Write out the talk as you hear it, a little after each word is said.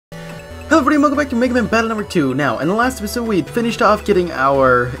Hello everybody, welcome back to Megaman Battle number 2. Now, in the last episode we had finished off getting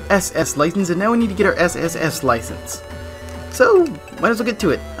our SS license, and now we need to get our SSS license. So, might as well get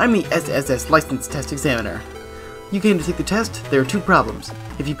to it. I'm the SSS license test examiner. You came to take the test. There are two problems.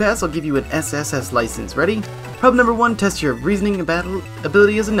 If you pass, I'll give you an SSS license. Ready? Problem number 1, test your reasoning and battle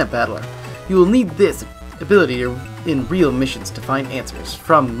ability as a net battler. You will need this ability in real missions to find answers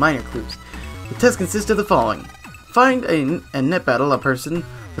from minor clues. The test consists of the following. Find a net battle a person.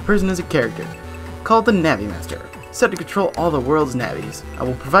 The person is a character, called the Navi Master, set to control all the world's navies. I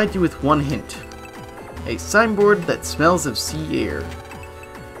will provide you with one hint. A signboard that smells of sea air.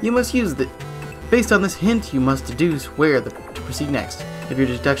 You must use it. Based on this hint, you must deduce where to proceed next. If your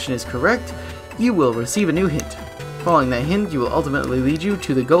deduction is correct, you will receive a new hint. Following that hint, you will ultimately lead you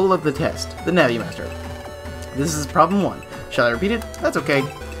to the goal of the test, the Navi Master. This is problem 1. Shall I repeat it? That's okay.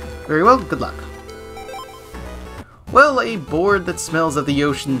 Very well, good luck. Well, a board that smells of the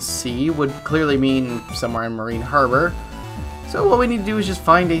ocean sea would clearly mean somewhere in Marine Harbor. So what we need to do is just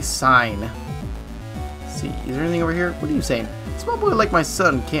find a sign. Let's see, is there anything over here? What are you saying? A small boy like my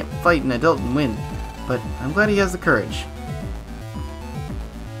son can't fight an adult and win, but I'm glad he has the courage.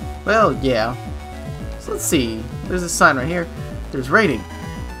 Well, yeah. So let's see. There's a sign right here. There's writing.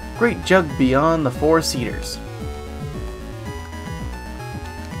 Great jug beyond the 4 cedars.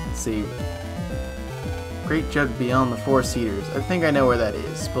 Let's see. Great jug beyond the 4 cedars. I think I know where that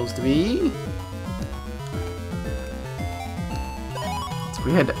is supposed to be. So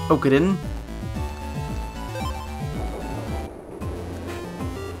we head to Okadin.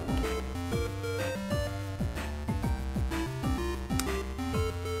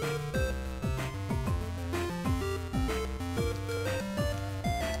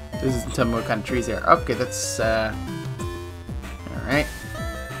 This isn't telling me what kind of trees they are. Okay, that's alright.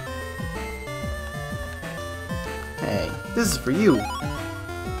 Hey, this is for you.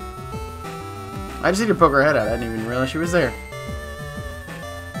 I just need to poke her head out. I didn't even realize she was there.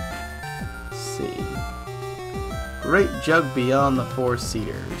 Let's see. Great jug beyond the 4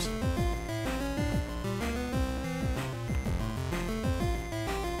 cedars.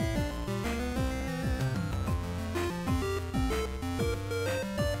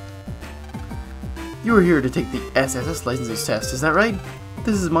 You are here to take the SSS licenses test, is that right?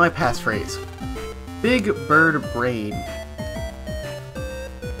 This is my passphrase. Big Bird Brain.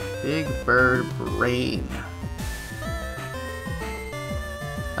 Big Bird Brain.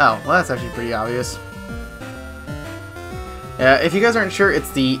 Oh, well that's actually pretty obvious. If you guys aren't sure,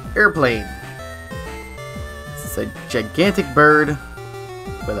 it's the airplane. It's a gigantic bird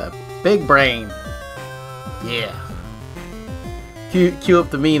with a big brain. Yeah. Cue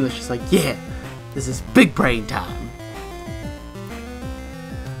up the meme that's just like, yeah, this is big brain time.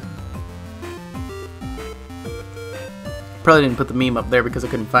 Probably didn't put the meme up there because I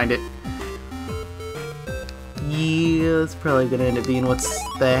couldn't find it. Yeah, it's probably gonna end up being what's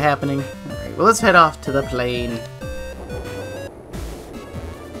happening. Alright, well let's head off to the plane.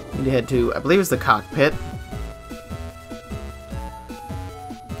 Need to head to, I believe it's the cockpit.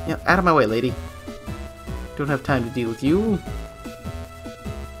 Yeah, out of my way, lady. Don't have time to deal with you.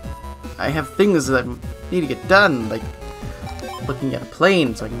 I have things that need to get done, like looking at a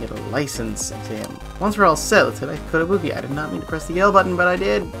plane so I can get a license exam. Once we're all set, let's head back to Kotobuki. I did not mean to press the L button, but I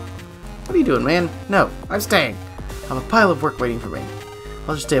did. What are you doing, man? No, I'm staying. I have a pile of work waiting for me.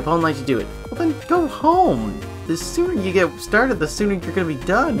 I'll just stay up all night to do it. Well then, go home. The sooner you get started, the sooner you're gonna be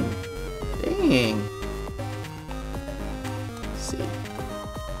done. Dang. Let's see.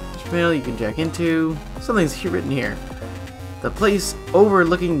 There's mail you can jack into. Something's here written here. The place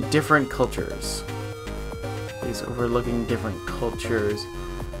overlooking different cultures. Overlooking different cultures.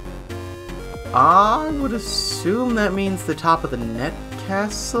 I would assume that means the top of the net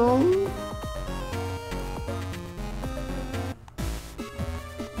castle?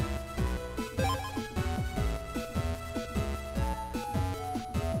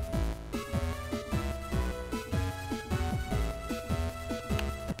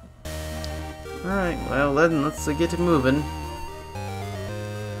 Alright, well then let's get to moving.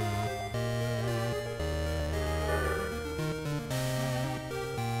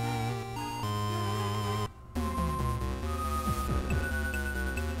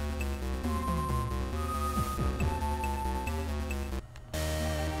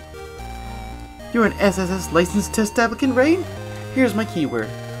 You're an SSS license test applicant, right? Here's my keyword.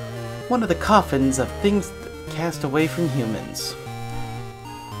 One of the coffins of things cast away from humans.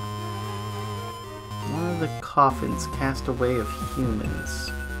 One of the coffins cast away of humans.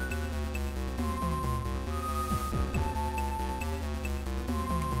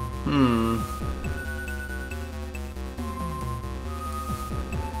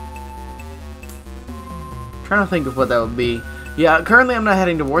 Trying to think of what that would be. Yeah, currently I'm not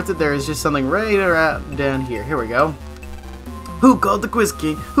heading towards it. There is just something right around down here. Here we go. Who called the Quiz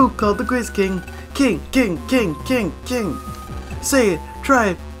King? Who called the Quiz King? King, king, king, king, king. Say it, try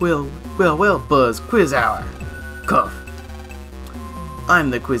it, well, buzz, quiz hour. Cough. I'm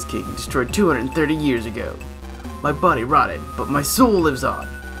the Quiz King, destroyed 230 years ago. My body rotted, but my soul lives on.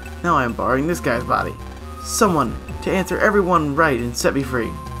 Now I am borrowing this guy's body. Someone to answer everyone right and set me free.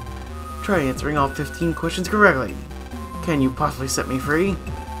 Try answering all 15 questions correctly. Can you possibly set me free?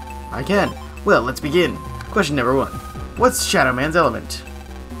 I can. Well, let's begin. Question number 1. What's Shadow Man's element?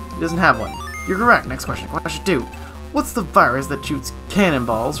 He doesn't have one. You're correct. Next question. Question 2. What's the virus that shoots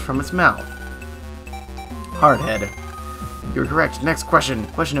cannonballs from its mouth? Hardhead. You're correct. Next question.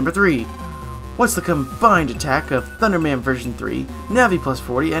 Question number 3. What's the combined attack of Thunderman version 3, Navi plus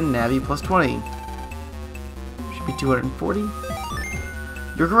 40, and Navi plus 20? Should be 240?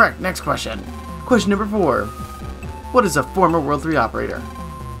 You're correct. Next question. Question number 4. What is a former World 3 operator?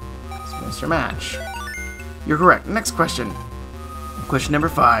 It's Mr. Match. You're correct. Next question. Question number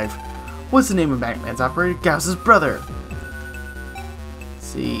 5. What's the name of Megaman's operator, Gauss's brother? Let's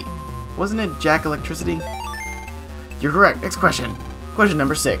see. Wasn't it Jack Electricity? You're correct. Next question. Question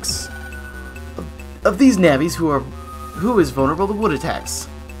number 6. Of these Navis, who is vulnerable to wood attacks?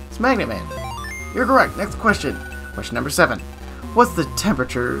 It's Magnet Man. You're correct. Next question. Question number 7. What's the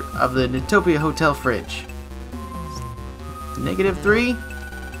temperature of the Natopia Hotel fridge? -3?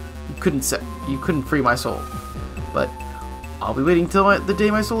 You couldn't free my soul. But I'll be waiting till the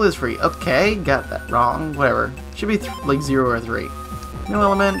day my soul is free. Okay, got that wrong. Whatever. Should be like 0 or 3. No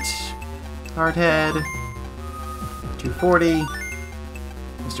element. Hardhead. 240.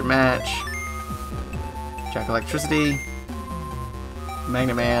 Mr. Match. Jack Electricity.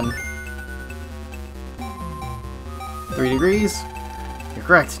 Magnet Man. 3 degrees. You're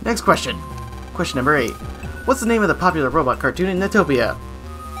correct. Next question. Question number 8. What's the name of the popular robot cartoon in Natopia?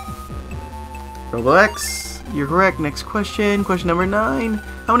 RoboX. You're correct. Next question. Question number 9.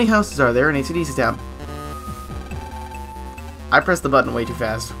 How many houses are there in AC/DC Town? I pressed the button way too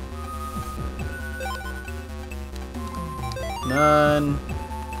fast. None.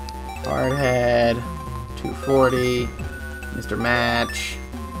 Hardhead. 240. Mr. Match.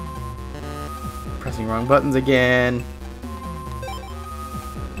 Pressing wrong buttons again.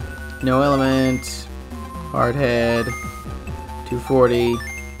 No element. Hardhead. 240.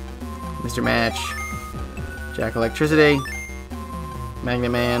 Mr. Match. Jack Electricity. Magnet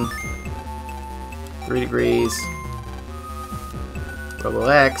Man. 3 degrees.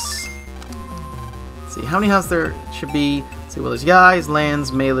 RoboX. Let's see how many houses there should be. Let's see, well, there's Yai's,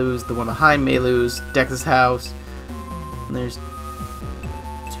 Land's, Meilu's, the one behind Meilu's, Dex's house. And there's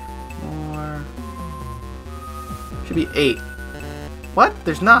 2 more. Should be 8. What?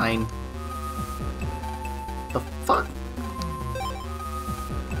 There's 9. The fuck?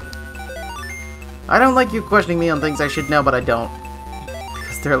 I don't like you questioning me on things I should know, but I don't.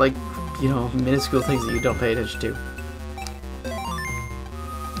 Because they're like, you know, minuscule things that you don't pay attention to.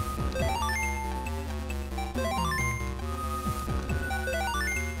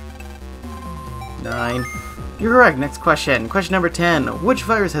 Nine. You're correct. Next question. Question number 10. Which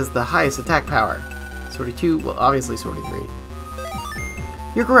virus has the highest attack power? Sortie 2? Well, obviously Sortie 3.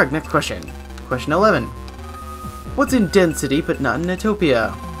 You're correct. Next question. Question 11. What's in Density but not in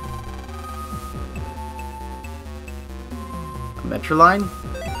Natopia? A Metroline?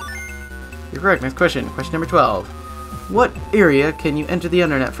 You're correct. Next question. Question number 12. What area can you enter the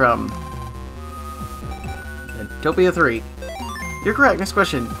internet from? Natopia 3. You're correct. Next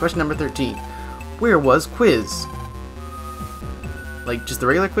question. Question number 13. Where was Quiz? Like, just the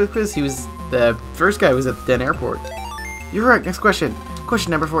regular Quiz? He was the first guy who was at the Den Airport. You're correct. Next question.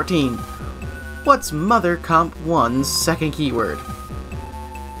 Question number 14. What's Mother Comp 1's second keyword?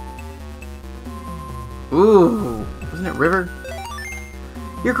 Ooh, wasn't it River?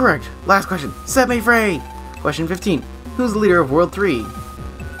 You're correct. Last question. Set me free! Question 15. Who's the leader of World 3?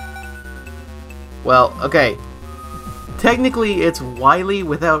 Well, okay. Technically, it's Wily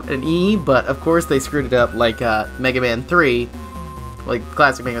without an E, but of course they screwed it up like Megaman 3, like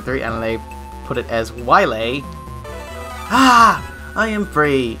classic Megaman 3, and they put it as Wily. Ah! I am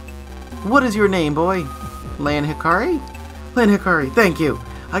free. What is your name, boy? Lan Hikari? Lan Hikari, thank you.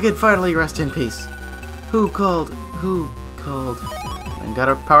 I can finally rest in peace. Who called? And got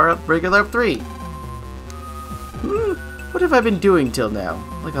a power-up regular 3. What have I been doing till now?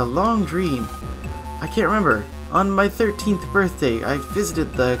 Like a long dream. I can't remember. On my 13th birthday, I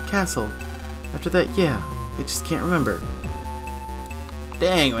visited the castle. After that, yeah, I just can't remember.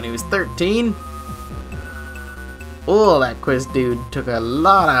 Dang, when he was 13? Oh, that Quiz dude took a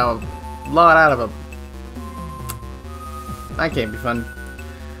lot out of him. That can't be fun.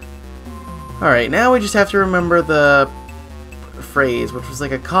 Alright, now we just have to remember the phrase, which was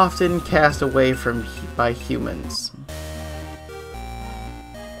like a coffin cast away by humans.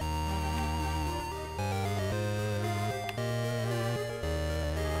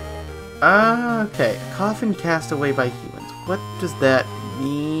 Okay, a coffin cast away by humans. What does that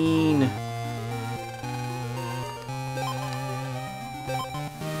mean?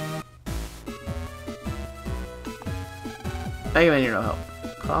 Megaman, you're no help.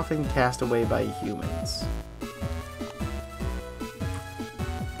 Coffin cast away by humans.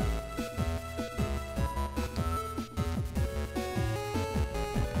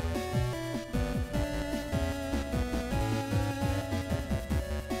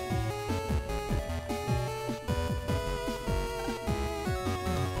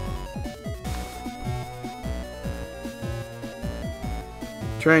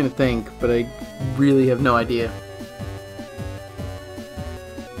 Trying to think, but I really have no idea.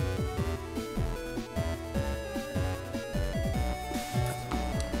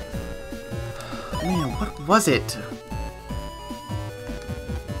 Man, what was it?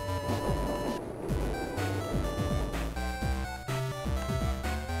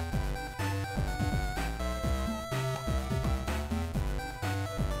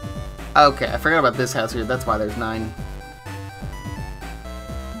 Okay, I forgot about this house here. That's why there's 9.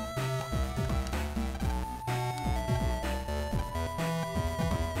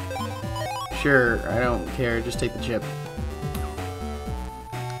 Sure, I don't care. Just take the chip.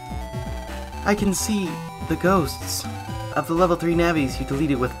 I can see the ghosts of the level 3 navies you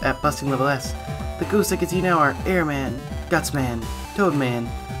deleted with at busting level S. The ghosts I can see now are Airman, Gutsman, Toadman,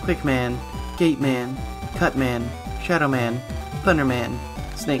 Quickman, Gateman, Cutman, Shadowman, Thunderman,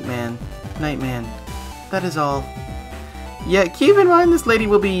 Snakeman, Nightman. That is all. Yeah, keep in mind this lady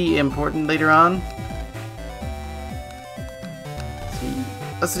will be important later on.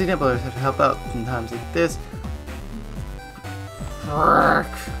 Us city templars have to help out in times like this. Frick.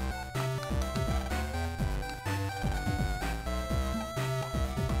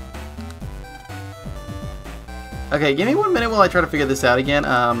 Okay, give me 1 minute while I try to figure this out again,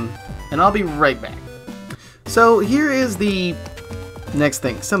 and I'll be right back. So here is the next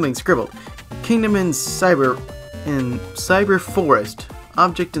thing, something scribbled. Kingdom in Cyber Forest.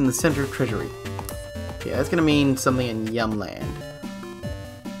 Object in the center of treasury. Yeah, that's gonna mean something in Yumland.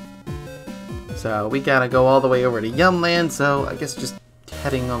 So we gotta go all the way over to Yumland, so I guess just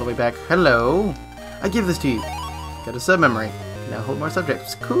heading all the way back. Hello! I give this to you. Got a sub-memory. Now hold more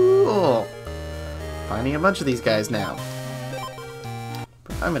subjects. Cool! Finding a bunch of these guys now.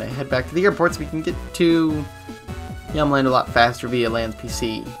 But I'm gonna head back to the airport so we can get to Yumland a lot faster via Land's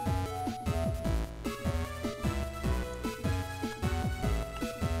PC.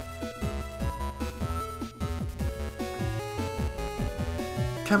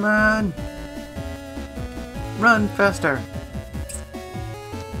 Come on! Run faster!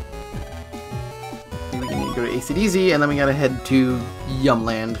 We need to go to ACDZ and then we gotta head to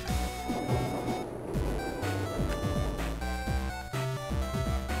Yumland.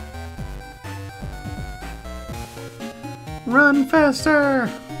 Run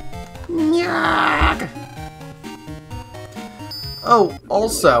faster! Nyag! Oh,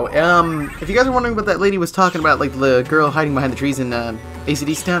 also, if you guys are wondering what that lady was talking about, like the girl hiding behind the trees in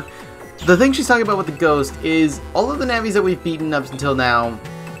ACDC Town, the thing she's talking about with the ghost is all of the navies that we've beaten up until now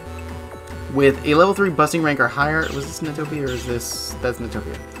with a level 3 busting rank or higher. Was this Netopia or is this... That's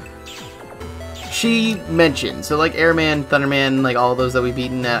Netopia. She mentioned, so like Airman, Thunderman, like all those that we've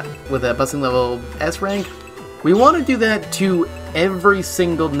beaten at with a busting level S rank, we want to do that to every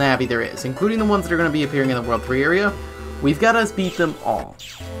single navi there is, including the ones that are going to be appearing in the World 3 area. We've got to beat them all.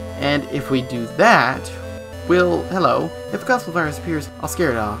 And if we do that, we'll... Hello. If a gospel virus appears, I'll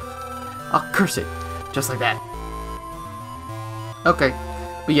scare it off. I'll curse it. Just like that. Okay.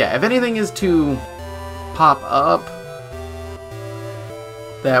 But yeah, if anything is to pop up,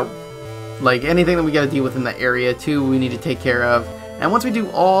 that, like, anything that we gotta deal with in that area, too, we need to take care of. And once we do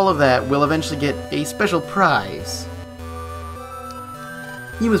all of that, we'll eventually get a special prize.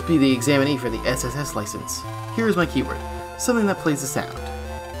 You must be the examinee for the SSS license. Here is my keyword. Something that plays a sound.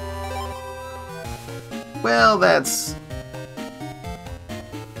 Well, that's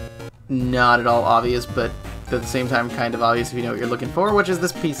not at all obvious, but at the same time kind of obvious if you know what you're looking for, which is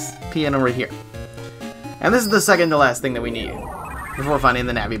this piano right here. And this is the second to last thing that we need before finding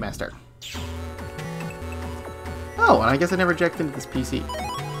the Navi Master. Oh, and I guess I never jacked into this PC.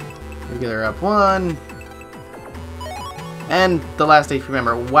 Regular up 1. And the last HP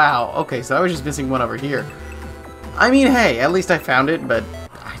member. Wow, okay, so I was just missing one over here. I mean, hey, at least I found it, but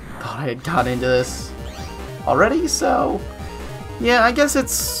I thought I had got into this already, so Yeah, I guess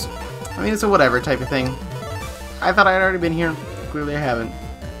it's... I mean, it's a whatever type of thing. I thought I had already been here. Clearly I haven't.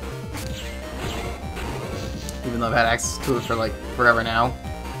 Even though I've had access to it for, like, forever now.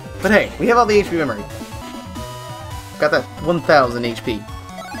 But hey, we have all the HP memory. Got that 1000 HP.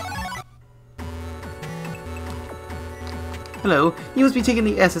 Hello, you must be taking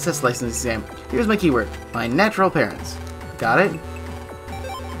the SSS license exam. Here's my keyword. My natural parents. Got it?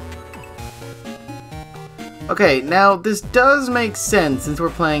 Okay, now this does make sense since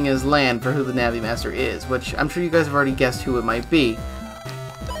we're playing as Land for who the Navi Master is, which I'm sure you guys have already guessed who it might be.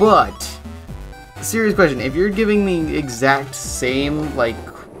 But, serious question, if you're giving the exact same, like,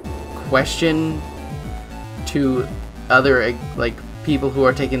 question to other, like, people who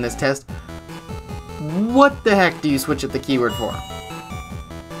are taking this test, what the heck do you switch at the keyword for?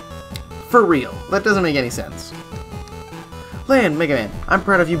 For real, that doesn't make any sense. Land, Megaman, I'm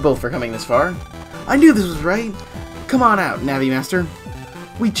proud of you both for coming this far. I knew this was right. Come on out, Navi Master.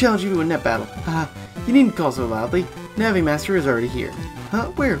 We challenge you to a net battle. Haha, you needn't call so loudly. Navi Master is already here. Huh?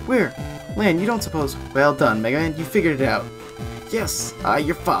 Where? Land, you don't suppose... Well done, Megaman, you figured it out. Yes,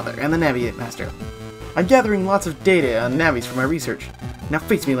 your father and the Navi Master. I'm gathering lots of data on Navis for my research. Now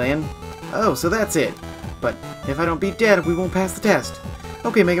face me, Land. Oh, so that's it. But if I don't beat Dad, we won't pass the test.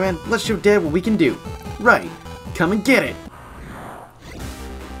 Okay, Megaman, let's show Dad what we can do. Right. Come and get it.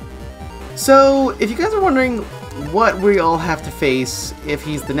 So, if you guys are wondering what we all have to face if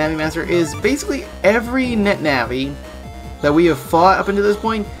he's the Navi Master, is basically every net Navi that we have fought up until this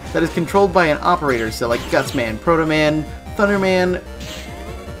point that is controlled by an operator. So, like Gutsman, Protoman, Thunderman,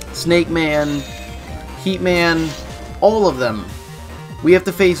 Snake Man, Heat Man, all of them. We have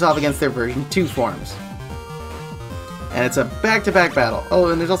to face off against their version 2 forms. And it's a back-to-back battle. Oh,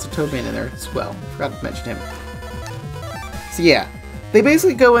 and there's also Toadman in there as well. Forgot to mention him. So yeah, they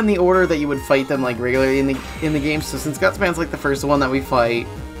basically go in the order that you would fight them like regularly in the game. So since Gutsman's like the first one that we fight,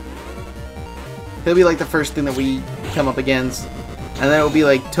 he'll be like the first thing that we come up against. And then it will be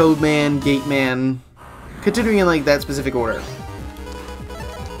like Toadman, Gateman, continuing in like that specific order.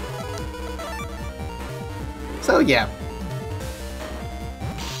 So yeah.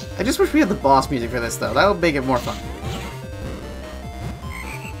 I just wish we had the boss music for this, though. That would make it more fun.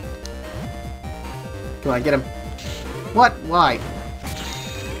 Come on, get him. What? Why?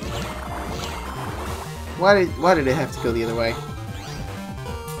 Why did it have to go the other way?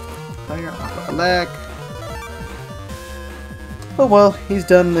 Fire, Aqua, Elec. Oh well, he's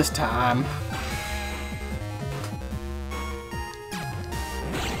done this time.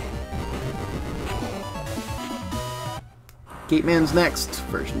 Gateman's next,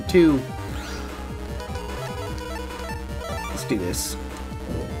 version 2. Let's do this.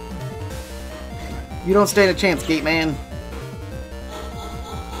 You don't stand a chance, Gateman.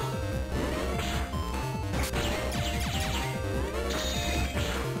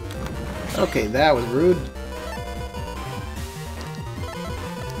 Okay, that was rude.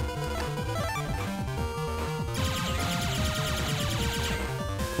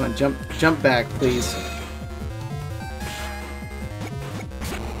 Come on, jump back, please.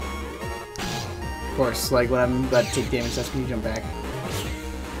 Of course, like when I'm about to take damage, that's when you jump back.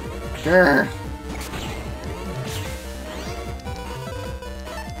 Grr.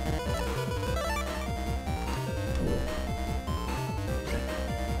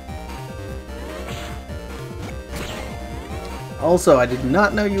 Also, I did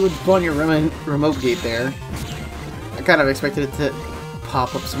not know you would spawn your remote gate there. I kind of expected it to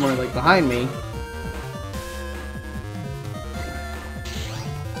pop up somewhere like behind me.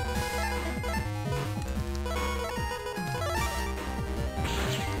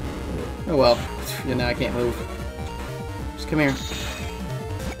 Oh well, you know I can't move. Just come here.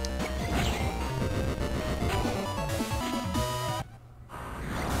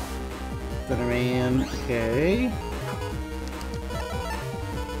 Thunderman, okay.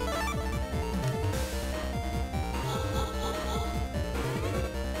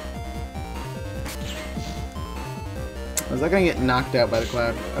 Was that gonna get knocked out by the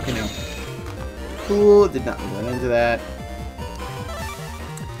cloud? Okay, no. Cool, did not run into that.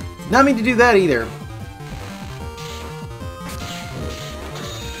 Did not mean to do that either.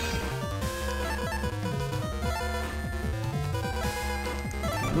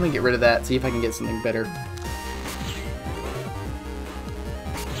 I'm gonna get rid of that, see if I can get something better.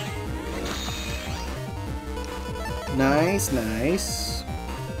 Nice, nice.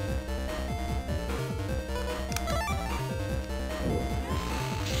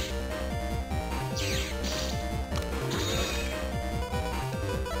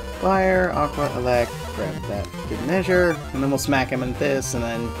 Fire, Aqua, Elec, grab that good measure, and then we'll smack him with this, and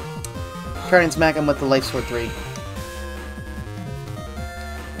then try and smack him with the Life Sword 3.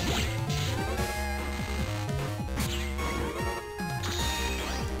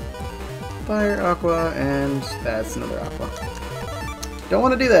 fire, aqua, and that's another aqua. Don't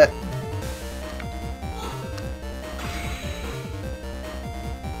want to do that.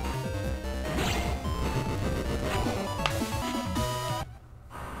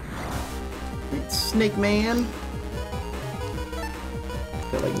 Snake Man.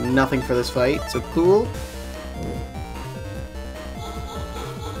 Got like nothing for this fight, so cool.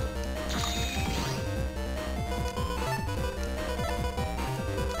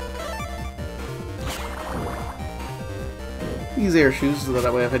 Use air shoes so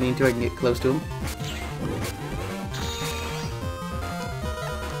that way if I need to I can get close to him.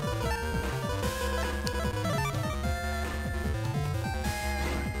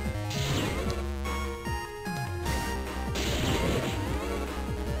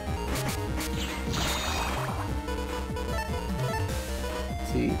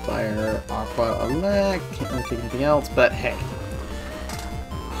 See, fire, aqua, elect. Can't really take anything else, but hey.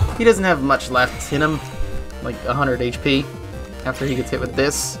 He doesn't have much left in him, like 100 HP, after he gets hit with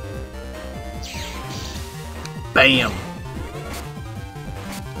this. Bam!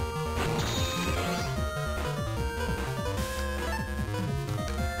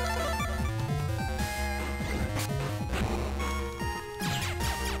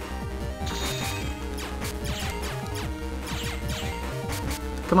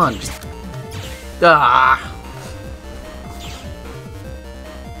 Come on, just... Ah!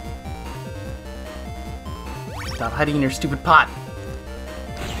 Stop hiding in your stupid pot.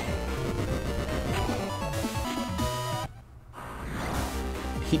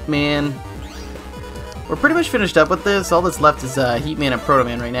 Heat Man. We're pretty much finished up with this. All that's left is Heat Man and Proto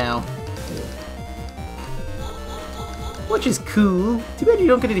Man right now. Which is cool. Too bad you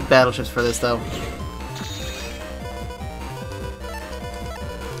don't get any battleships for this, though.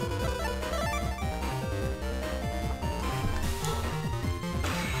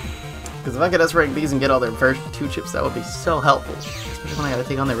 Because if I could S-rank these and get all their version 2 chips, that would be so helpful. Especially when I gotta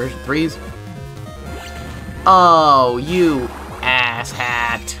take on their version 3s. Oh, you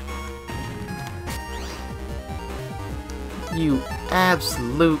asshat. You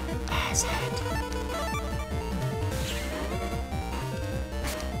absolute asshat.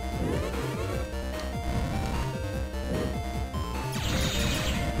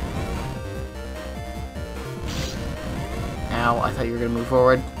 Ow, I thought you were gonna move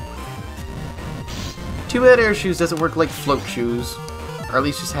forward. Too bad air shoes doesn't work like float shoes. Or at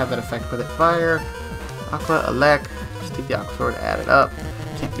least just have that effect with it. Fire, aqua, elect. Just take the aqua sword, add it up.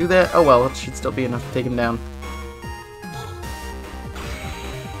 Can't do that. Oh well, it should still be enough to take him down.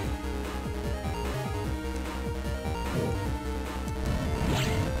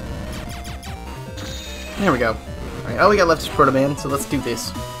 There we go. Alright, all we got left is Proto Man, so let's do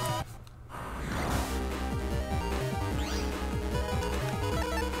this.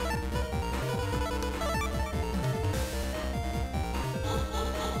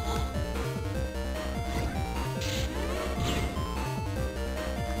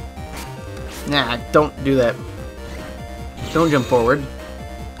 Nah, don't do that. Don't jump forward.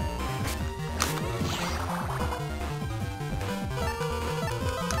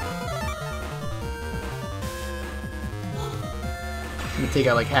 I'm gonna take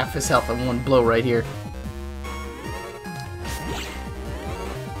out like half his health in one blow right here.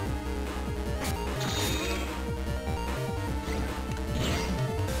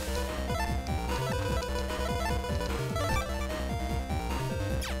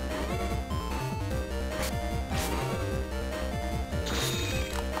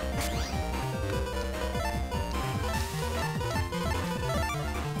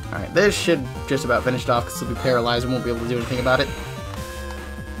 Alright, this should just about finish it off because he'll be paralyzed and won't be able to do anything about it.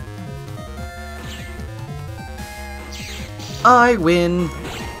 I win!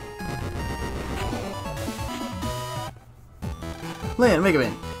 Land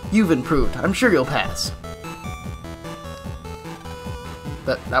Megaman, you've improved. I'm sure you'll pass.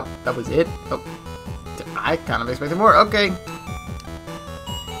 That was it? Oh, I kind of expected more. Okay.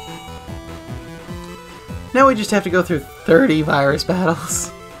 Now we just have to go through 30 virus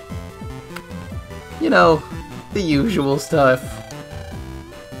battles. You know, the usual stuff.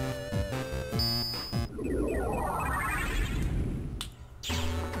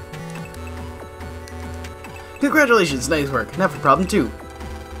 Congratulations, nice work. Now for problem 2.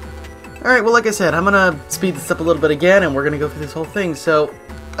 Alright, well like I said, I'm gonna speed this up a little bit again and we're gonna go through this whole thing, so...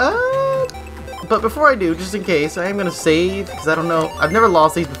 but before I do, just in case, I am gonna save, because I don't know, I've never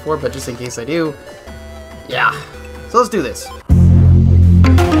lost these before, but just in case I do... Yeah. So let's do this.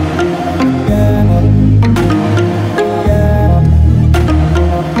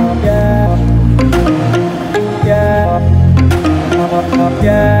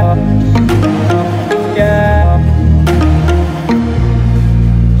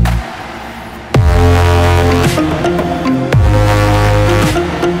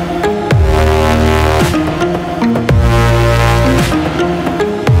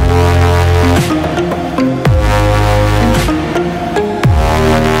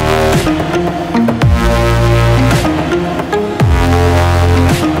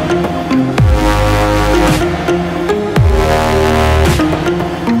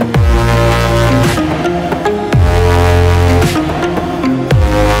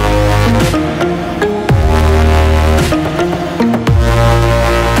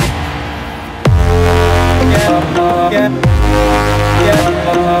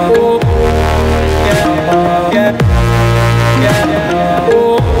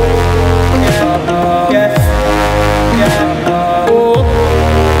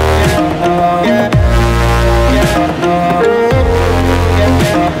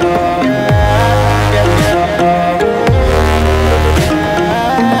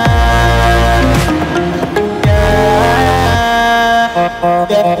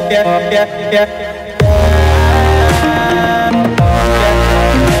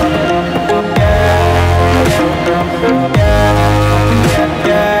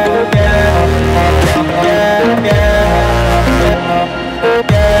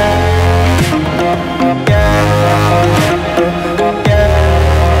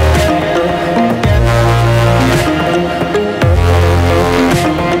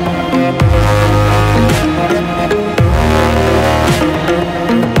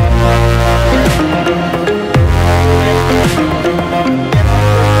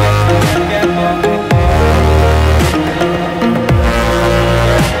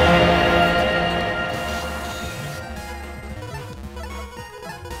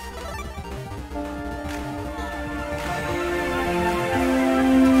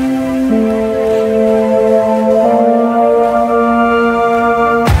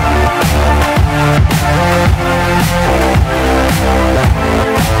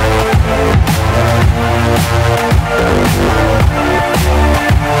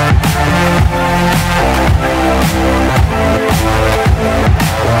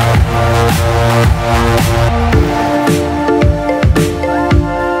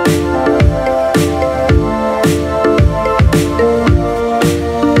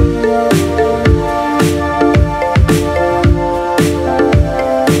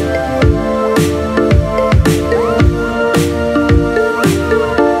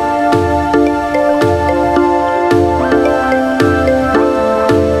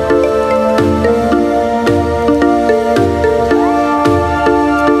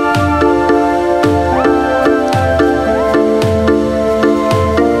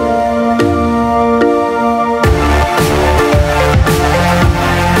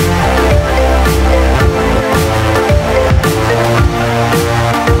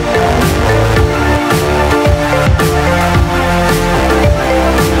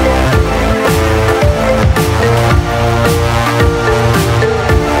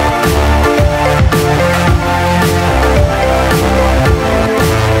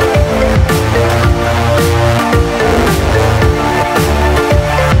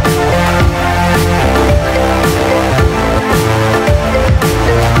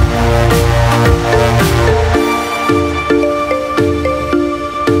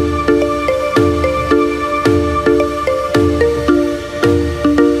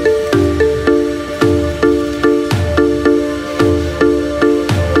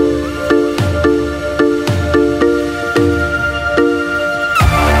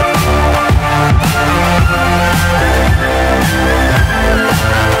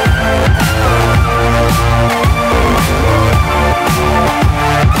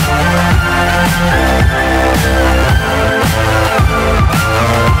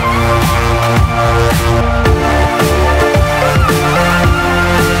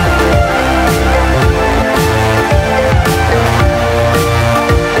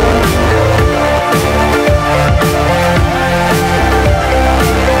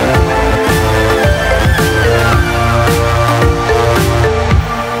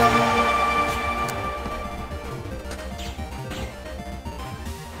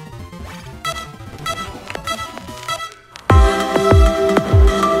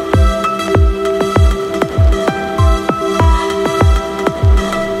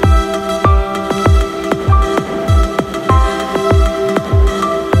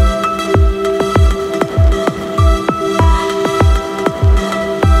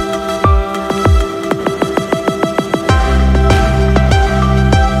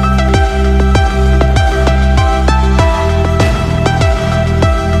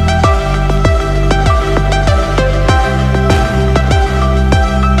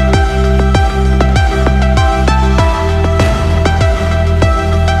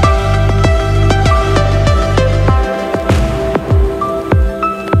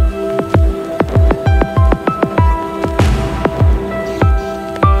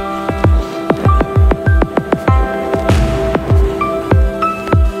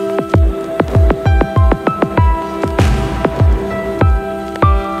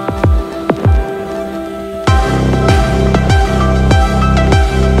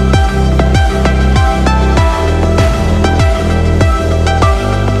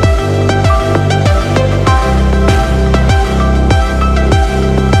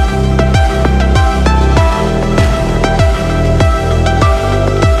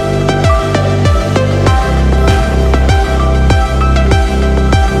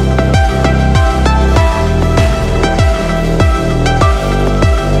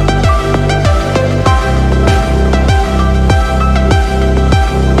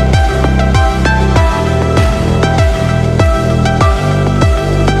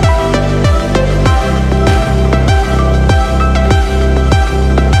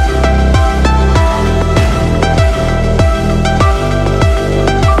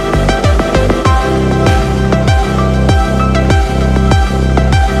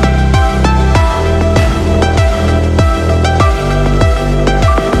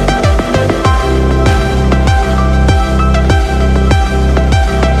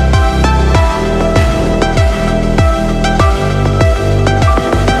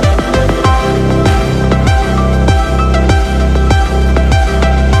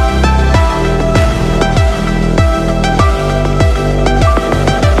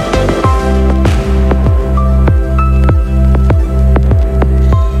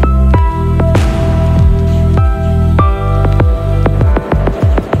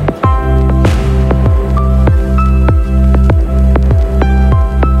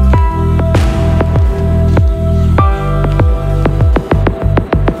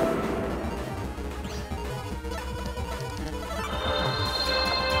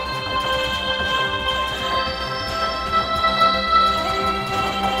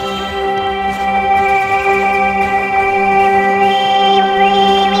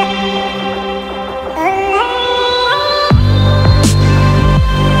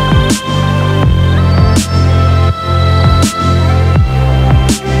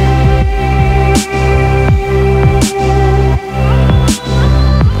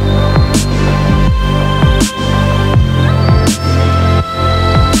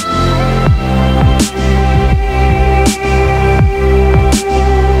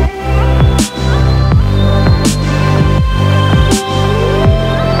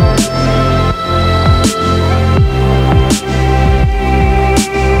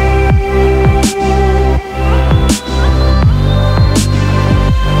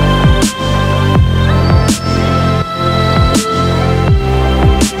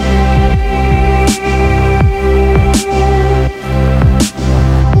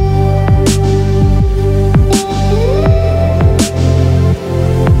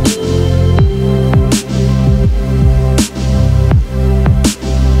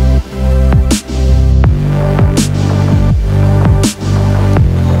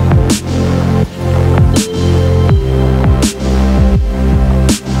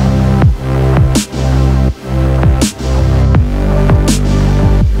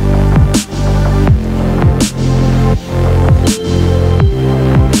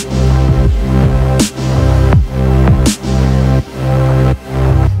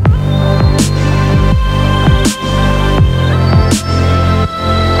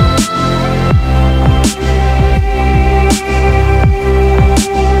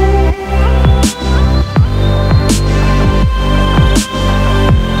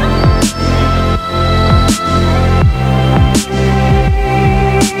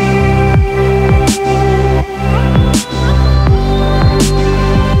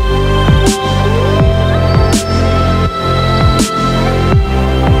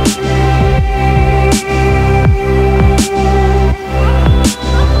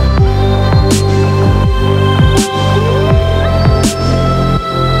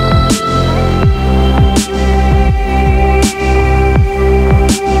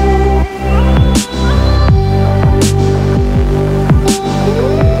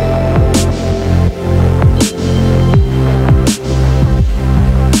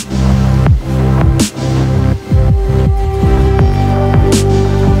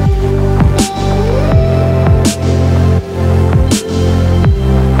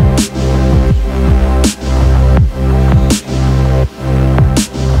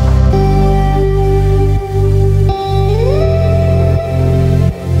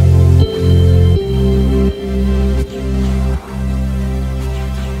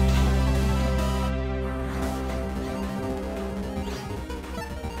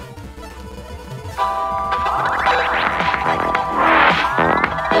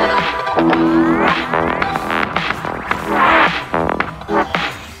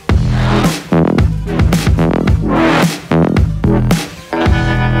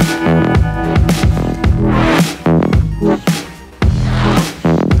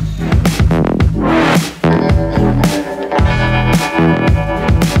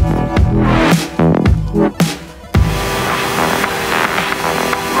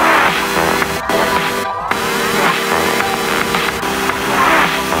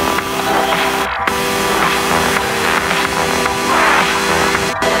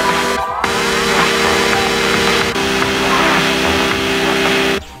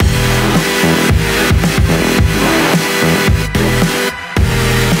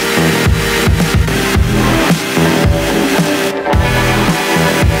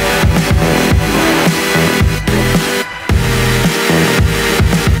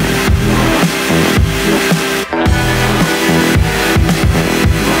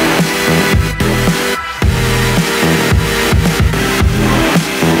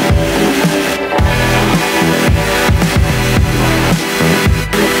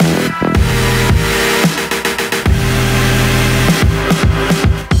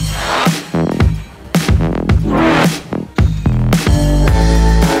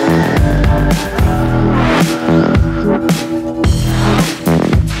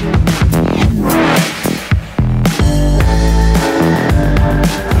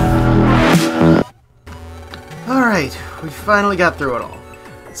 we finally got through it all.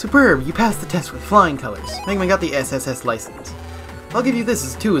 Superb, you passed the test with flying colors. Megaman got the SSS license. I'll give you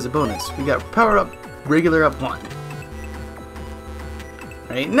this too as a bonus. We got power up, regular up 1.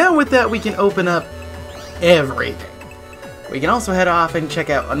 Right, now with that we can open up everything. We can also head off and check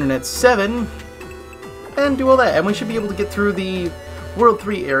out Undernet 7 and do all that, and we should be able to get through the World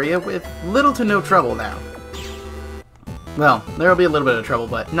 3 area with little to no trouble now. Well, there'll be a little bit of trouble,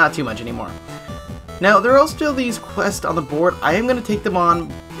 but not too much anymore. Now, there are still these quests on the board. I am going to take them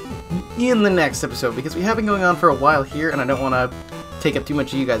on in the next episode, because we have been going on for a while here, and I don't want to take up too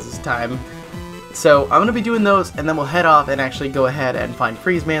much of you guys' time. So, I'm going to be doing those, and then we'll head off and actually go ahead and find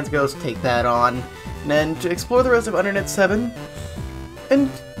Freeze Man's Ghost, take that on, and then to explore the rest of Undernet 7, and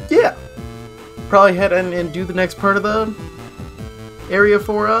yeah, probably head and do the next part of the area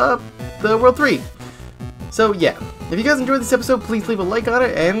for the World 3. So yeah, if you guys enjoyed this episode, please leave a like on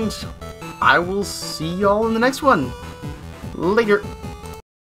it, and I will see y'all in the next one. Later.